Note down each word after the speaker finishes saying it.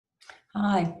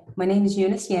Hi, my name is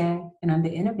Eunice Yang, and I'm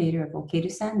the innovator of OK to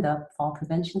Stand Up Fall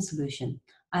Prevention Solution.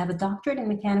 I have a doctorate in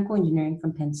mechanical engineering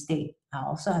from Penn State. I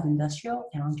also have industrial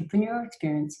and entrepreneurial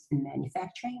experience in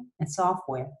manufacturing and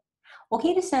software.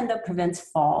 OK to Stand Up prevents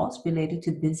falls related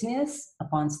to dizziness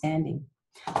upon standing.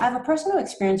 I have a personal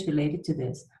experience related to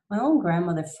this. My own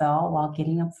grandmother fell while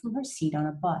getting up from her seat on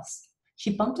a bus. She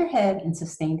bumped her head and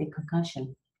sustained a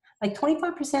concussion. Like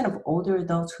 25% of older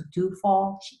adults who do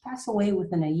fall, she passed away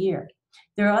within a year.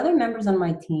 There are other members on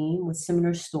my team with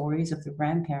similar stories of their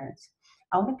grandparents.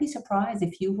 I wouldn't be surprised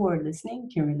if you who are listening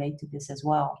can relate to this as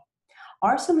well.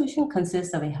 Our solution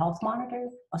consists of a health monitor,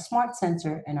 a smart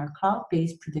sensor, and our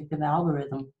cloud-based predictive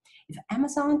algorithm. If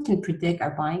Amazon can predict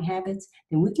our buying habits,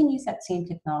 then we can use that same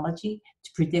technology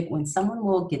to predict when someone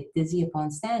will get dizzy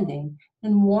upon standing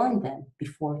and warn them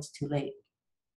before it's too late.